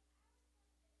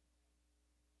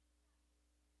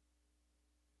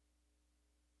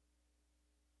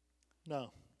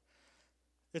 No.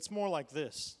 It's more like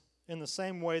this. In the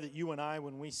same way that you and I,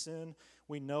 when we sin,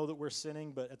 we know that we're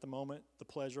sinning, but at the moment, the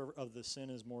pleasure of the sin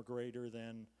is more greater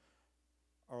than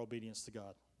our obedience to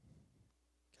God.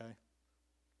 Okay?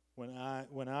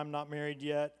 When I'm not married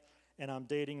yet, and I'm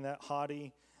dating that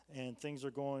hottie, and things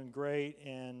are going great,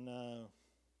 and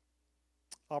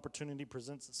opportunity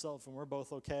presents itself, and we're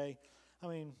both okay, I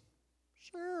mean,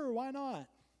 sure, why not?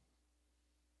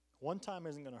 One time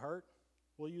isn't going to hurt.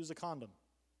 We'll use a condom,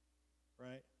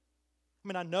 right? I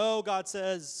mean, I know God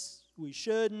says we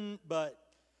shouldn't, but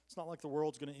it's not like the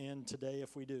world's going to end today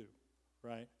if we do,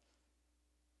 right?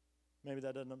 Maybe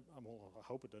that doesn't, well, I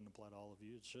hope it doesn't apply to all of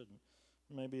you. It shouldn't.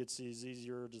 Maybe it's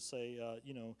easier to say,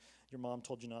 your mom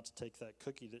told you not to take that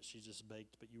cookie that she just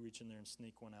baked, but you reach in there and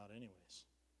sneak one out anyways.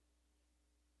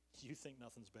 You think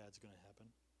nothing's bad's going to happen.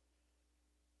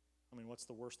 I mean, what's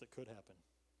the worst that could happen?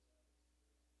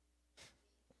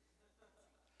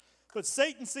 But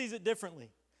Satan sees it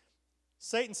differently.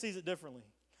 Satan sees it differently.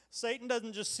 Satan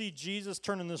doesn't just see Jesus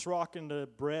turning this rock into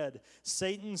bread.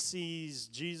 Satan sees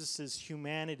Jesus'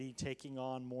 humanity taking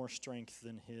on more strength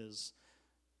than his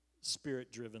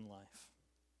spirit-driven life.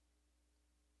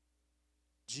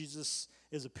 Jesus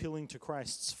is appealing to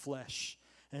Christ's flesh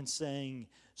and saying,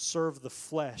 serve the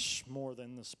flesh more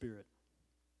than the spirit.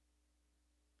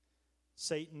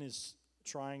 Satan is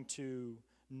trying to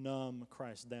numb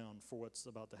Christ down for what's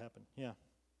about to happen. Yeah.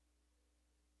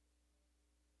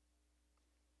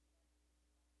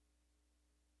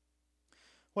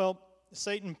 Well,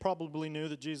 Satan probably knew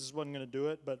that Jesus wasn't going to do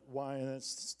it, but why? It's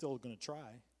still going to try.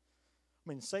 I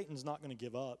mean, Satan's not going to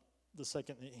give up the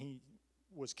second that he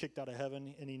was kicked out of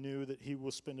heaven and he knew that he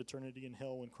will spend eternity in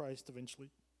hell when Christ eventually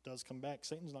does come back.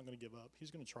 Satan's not going to give up.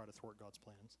 He's going to try to thwart God's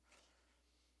plans.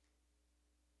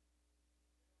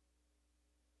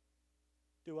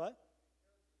 Do what?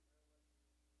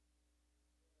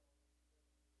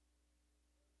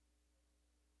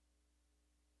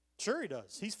 Sure he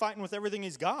does. He's fighting with everything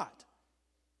he's got.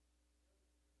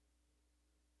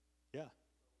 Yeah.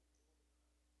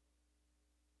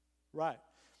 Right.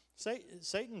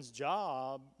 Satan's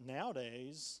job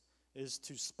nowadays is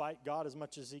to spite God as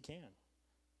much as he can,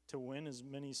 to win as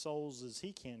many souls as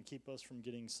he can, keep us from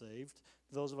getting saved.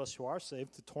 Those of us who are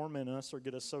saved, to torment us or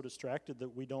get us so distracted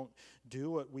that we don't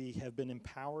do what we have been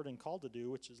empowered and called to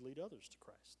do, which is lead others to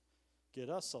Christ, get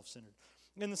us self-centered.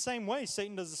 In the same way,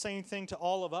 Satan does the same thing to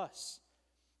all of us.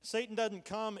 Satan doesn't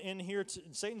come in here.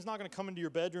 Satan's not going to come into your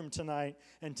bedroom tonight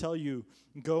and tell you,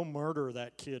 go murder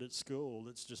that kid at school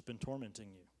that's just been tormenting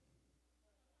you.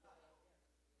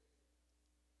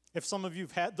 If some of you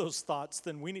have had those thoughts,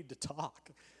 then we need to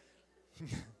talk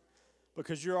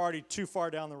because you're already too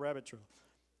far down the rabbit trail.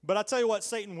 But I'll tell you what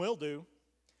Satan will do.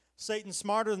 Satan's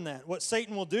smarter than that. What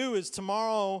Satan will do is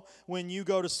tomorrow when you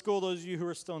go to school, those of you who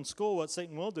are still in school, what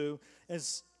Satan will do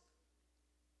is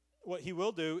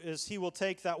he will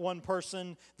take that one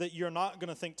person that you're not going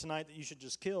to think tonight that you should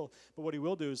just kill, but what he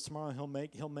will do is tomorrow he'll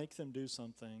make them do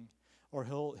something, or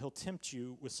he'll tempt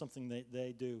you with something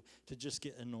they do to just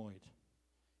get annoyed.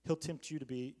 He'll tempt you to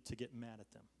get mad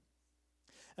at them.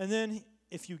 And then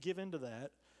if you give in to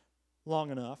that long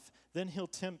enough, then he'll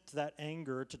tempt that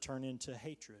anger to turn into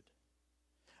hatred.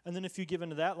 And then if you give in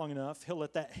to that long enough, he'll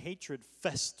let that hatred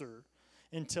fester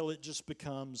until it just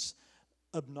becomes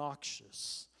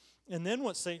obnoxious. And then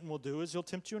what Satan will do is he'll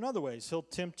tempt you in other ways. He'll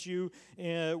tempt you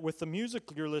with the music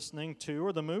you're listening to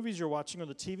or the movies you're watching or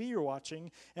the TV you're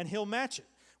watching, and he'll match it.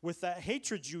 With that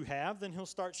hatred you have, then he'll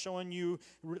start showing you,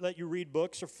 let you read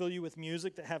books or fill you with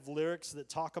music that have lyrics that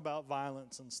talk about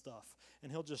violence and stuff.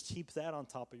 And he'll just heap that on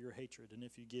top of your hatred. And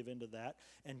if you give into that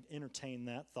and entertain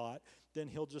that thought, then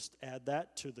he'll just add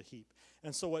that to the heap.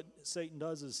 And so what Satan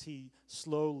does is he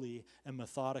slowly and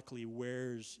methodically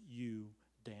wears you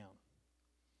down.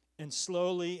 And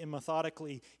slowly and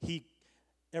methodically,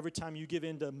 every time you give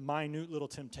in to minute little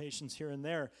temptations here and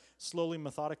there, slowly,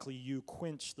 methodically, you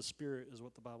quench the Spirit, is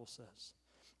what the Bible says.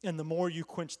 And the more you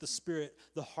quench the Spirit,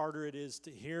 the harder it is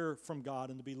to hear from God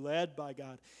and to be led by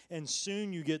God. And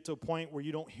soon you get to a point where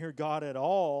you don't hear God at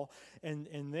all. And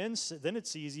then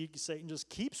it's easy. Satan just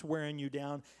keeps wearing you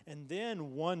down. And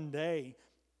then one day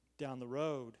down the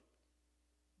road,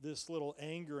 this little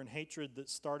anger and hatred that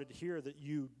started here that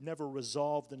you never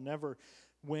resolved and never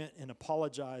went and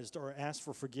apologized or asked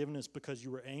for forgiveness because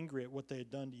you were angry at what they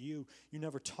had done to you. You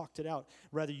never talked it out.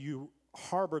 Rather, you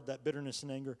harbored that bitterness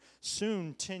and anger.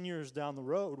 Soon, 10 years down the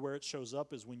road, where it shows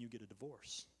up is when you get a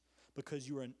divorce because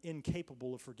you are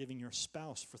incapable of forgiving your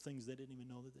spouse for things they didn't even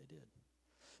know that they did.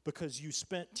 Because you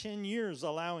spent 10 years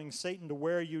allowing Satan to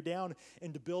wear you down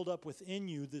and to build up within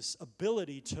you this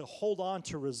ability to hold on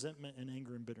to resentment and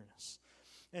anger and bitterness.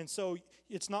 And so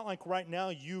it's not like right now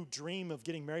you dream of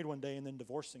getting married one day and then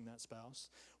divorcing that spouse.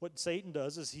 What Satan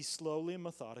does is he slowly and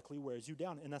methodically wears you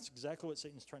down. And that's exactly what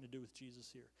Satan's trying to do with Jesus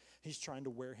here. He's trying to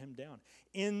wear him down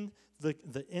in the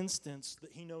instance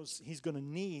that he knows he's going to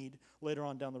need later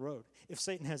on down the road. If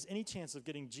Satan has any chance of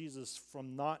getting Jesus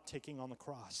from not taking on the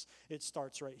cross, it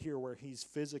starts right here where he's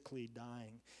physically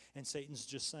dying. And Satan's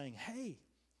just saying, hey,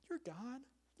 you're God.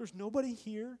 There's nobody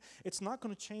here. It's not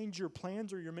going to change your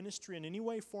plans or your ministry in any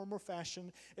way, form, or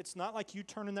fashion. It's not like you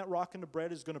turning that rock into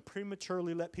bread is going to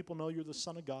prematurely let people know you're the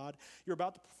Son of God. You're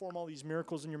about to perform all these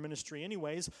miracles in your ministry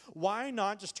anyways. Why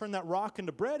not just turn that rock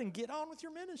into bread and get on with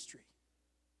your ministry?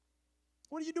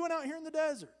 What are you doing out here in the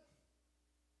desert?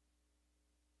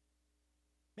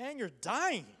 Man, you're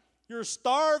dying. You're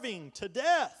starving to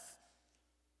death.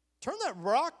 Turn that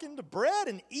rock into bread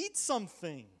and eat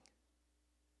something.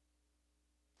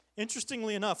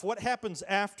 Interestingly enough, what happens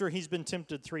after he's been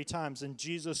tempted 3 times and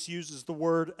Jesus uses the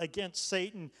word against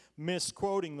Satan,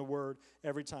 misquoting the word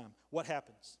every time? What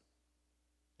happens?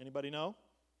 Anybody know?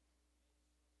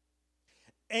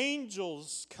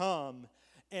 Angels come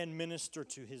and minister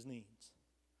to his needs.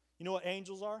 You know what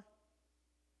angels are?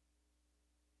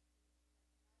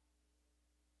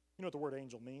 You know what the word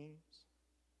angel means?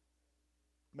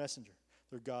 Messenger.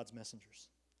 They're God's messengers.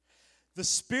 The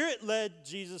Spirit led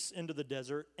Jesus into the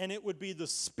desert, and it would be the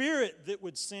Spirit that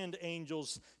would send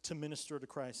angels to minister to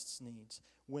Christ's needs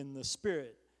when the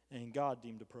Spirit and God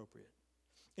deemed appropriate.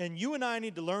 And you and I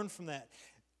need to learn from that.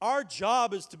 Our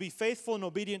job is to be faithful and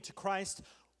obedient to Christ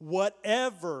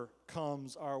whatever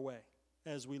comes our way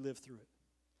as we live through it.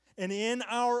 And in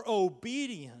our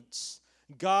obedience,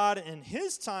 God in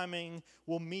His timing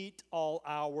will meet all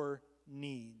our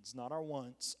needs, not our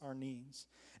wants, our needs.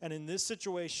 And in this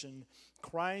situation,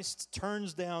 Christ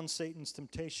turns down Satan's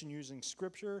temptation using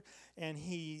Scripture, and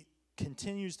He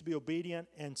continues to be obedient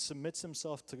and submits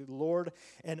Himself to the Lord,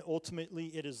 and ultimately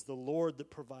it is the Lord that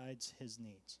provides His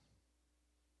needs.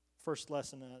 First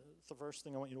lesson, the first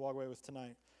thing I want you to walk away with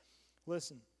tonight.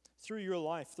 Listen, through your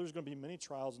life, there's going to be many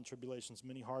trials and tribulations,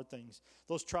 many hard things.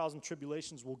 Those trials and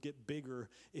tribulations will get bigger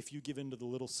if you give in to the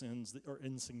little sins that are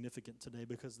insignificant today,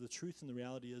 because the truth and the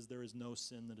reality is there is no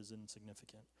sin that is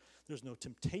insignificant. There's no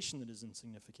temptation that is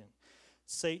insignificant.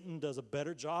 Satan does a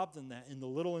better job than that, and the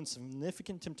little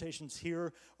insignificant temptations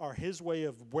here are his way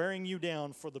of wearing you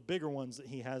down for the bigger ones that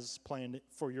he has planned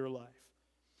for your life.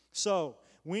 So,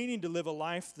 we need to live a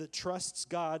life that trusts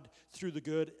God through the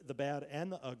good, the bad,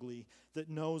 and the ugly, that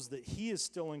knows that He is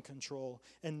still in control,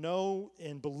 and know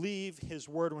and believe His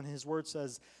word when His word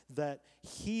says that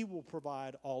He will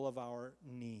provide all of our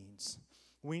needs.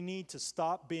 We need to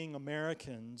stop being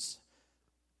Americans,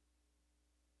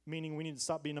 meaning we need to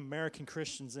stop being American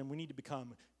Christians, and we need to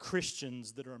become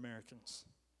Christians that are Americans,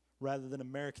 rather than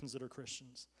Americans that are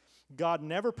Christians. God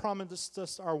never promised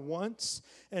us our wants,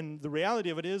 and the reality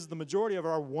of it is the majority of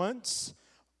our wants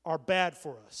are bad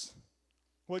for us.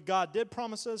 What God did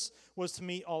promise us was to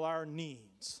meet all our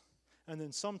needs. And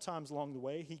then sometimes along the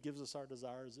way, He gives us our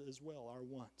desires as well, our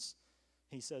wants.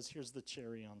 He says, here's the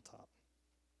cherry on top.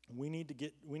 We need to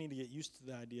get used to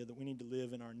the idea that we need to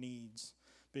live in our needs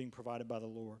being provided by the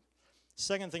Lord.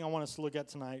 Second thing I want us to look at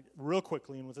tonight, real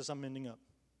quickly, and with this I'm ending up.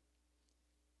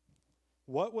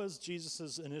 What was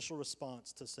Jesus' initial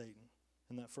response to Satan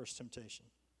in that first temptation?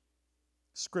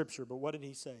 Scripture, but what did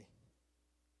He say?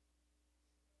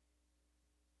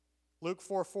 Luke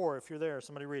 4:4, if you're there,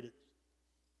 somebody read it.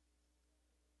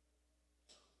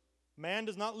 Man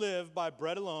does not live by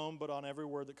bread alone, but on every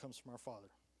word that comes from our Father.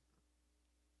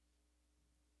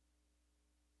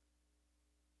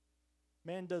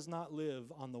 Man does not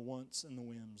live on the wants and the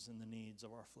whims and the needs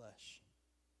of our flesh.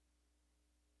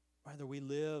 Rather, we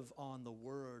live on the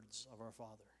words of our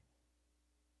Father.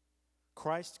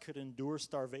 Christ could endure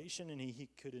starvation and he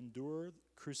could endure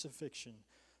crucifixion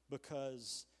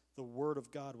because the Word of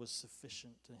God was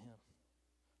sufficient to Him.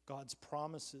 God's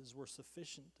promises were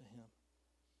sufficient to Him.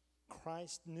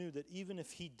 Christ knew that even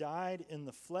if He died in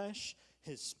the flesh,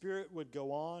 His Spirit would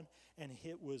go on, and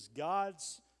it was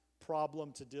God's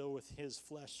problem to deal with His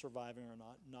flesh surviving or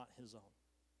not His own.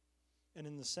 And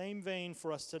in the same vein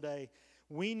for us today,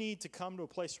 we need to come to a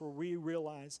place where we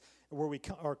realize,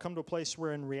 come to a place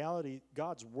where in reality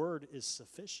God's word is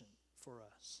sufficient for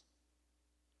us.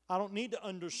 I don't need to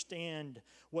understand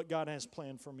what God has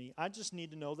planned for me. I just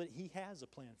need to know that He has a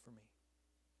plan for me.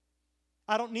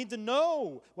 I don't need to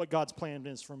know what God's plan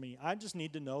is for me. I just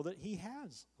need to know that He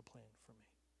has a plan for me.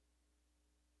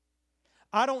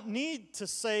 I don't need to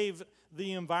save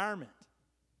the environment.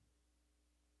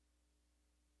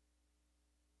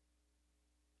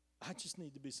 I just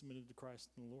need to be submitted to Christ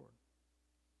and the Lord.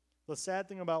 The sad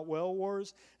thing about well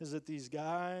wars is that these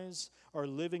guys are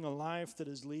living a life that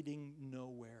is leading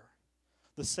nowhere.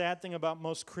 The sad thing about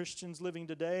most Christians living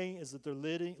today is that they're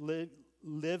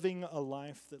living a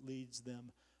life that leads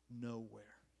them nowhere.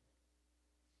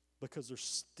 Because they're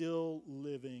still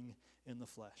living in the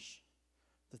flesh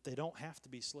that they don't have to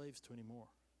be slaves to anymore.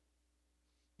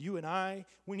 You and I,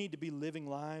 we need to be living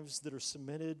lives that are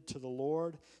submitted to the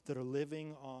Lord, that are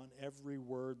living on every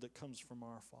word that comes from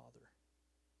our Father.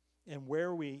 And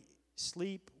where we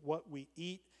sleep, what we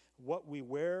eat, what we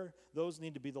wear, those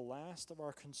need to be the last of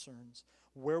our concerns.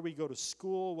 Where we go to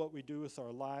school, what we do with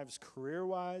our lives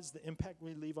career-wise, the impact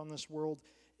we leave on this world,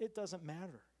 it doesn't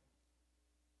matter.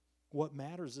 What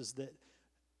matters is that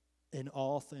in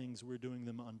all things we're doing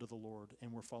them unto the Lord,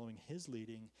 and we're following His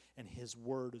leading, and His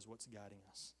word is what's guiding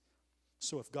us.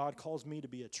 So if God calls me to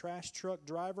be a trash truck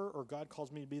driver or God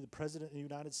calls me to be the President of the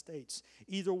United States,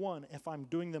 either one, if I'm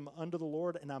doing them unto the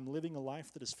Lord and I'm living a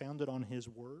life that is founded on His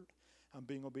word, I'm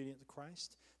being obedient to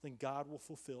Christ, then God will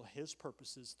fulfill His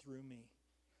purposes through me.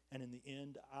 And in the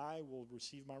end, I will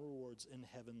receive my rewards in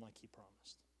heaven like He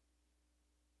promised.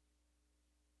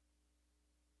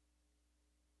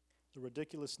 The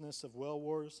ridiculousness of well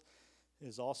wars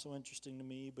is also interesting to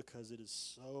me because it is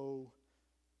so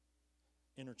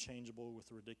interchangeable with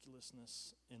the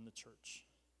ridiculousness in the church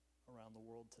around the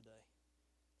world today.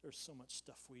 There's so much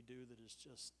stuff we do that is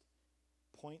just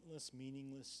pointless,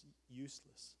 meaningless,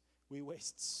 useless. We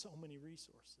waste so many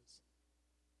resources.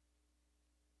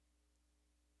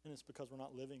 And it's because we're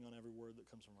not living on every word that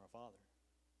comes from our Father.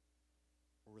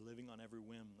 Or we're living on every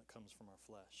whim that comes from our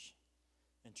flesh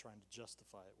and trying to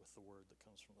justify it with the word that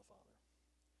comes from the Father.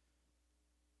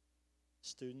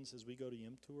 Students, as we go to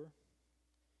YIM Tour,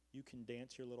 you can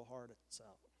dance your little hearts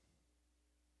out.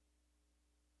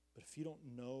 But if you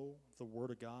don't know the Word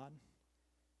of God,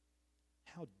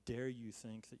 how dare you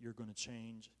think that you're going to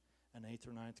change an 8th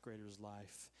or 9th grader's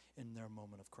life in their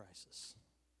moment of crisis?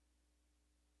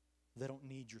 They don't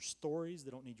need your stories,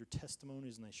 they don't need your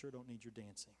testimonies, and they sure don't need your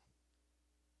dancing.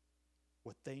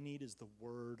 What they need is the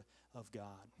Word of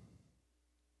God.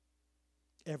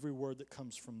 Every word that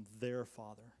comes from their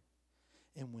Father.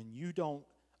 And when you don't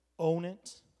own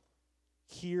it,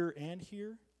 here and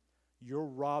here, you're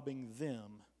robbing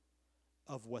them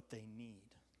of what they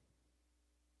need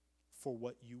for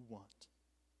what you want,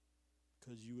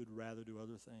 because you would rather do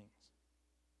other things.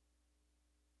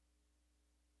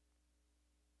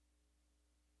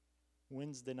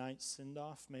 Wednesday night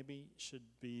send-off maybe should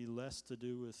be less to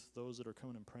do with those that are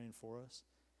coming and praying for us,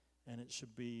 and it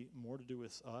should be more to do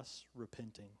with us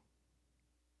repenting.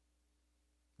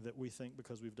 That we think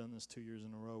because we've done this 2 years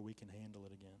in a row, we can handle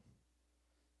it again.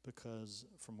 Because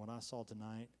from what I saw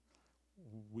tonight,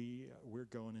 we're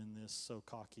going in this so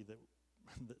cocky that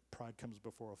pride comes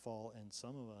before a fall, and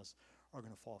some of us are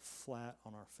going to fall flat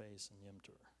on our face in YIM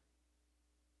Tour.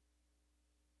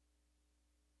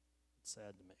 It's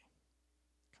sad to me.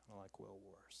 Kind of like well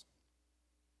wars.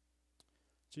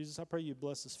 Jesus, I pray you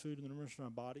bless this food and the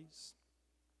nourishment of our bodies.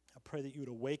 I pray that you would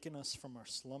awaken us from our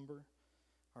slumber,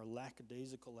 our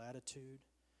lackadaisical attitude,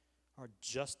 our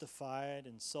justified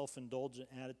and self-indulgent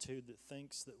attitude that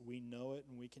thinks that we know it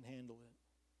and we can handle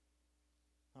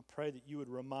it. I pray that you would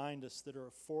remind us that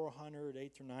our 400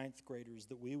 8th or 9th graders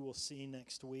that we will see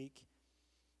next week,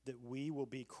 that we will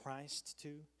be Christ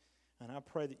to. And I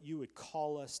pray that you would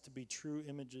call us to be true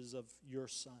images of your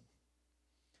Son.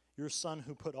 Your Son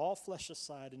who put all flesh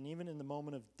aside and even in the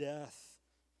moment of death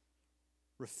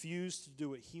refused to do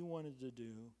what he wanted to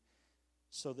do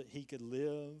so that he could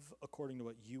live according to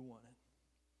what you wanted.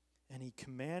 And he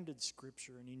commanded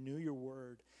Scripture, and he knew your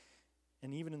word.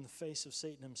 And even in the face of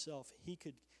Satan himself, he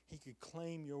could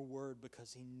claim your word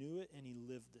because he knew it and he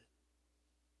lived it.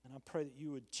 And I pray that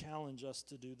you would challenge us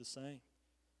to do the same.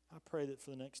 I pray that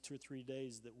for the next 2 or 3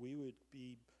 days that we would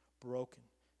be broken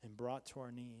and brought to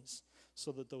our knees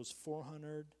so that those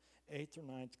 400 8th or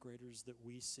 9th graders that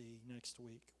we see next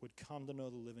week would come to know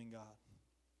the living God.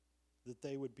 That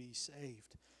they would be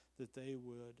saved, that they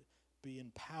would be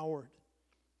empowered,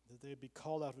 that they would be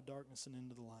called out of darkness and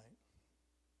into the light.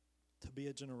 To be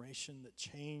a generation that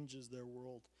changes their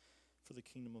world for the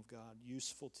kingdom of God,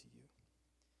 useful to you.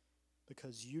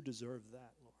 Because you deserve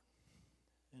that, Lord,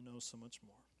 and know so much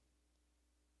more.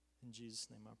 In Jesus'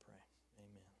 name I pray.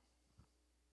 Amen.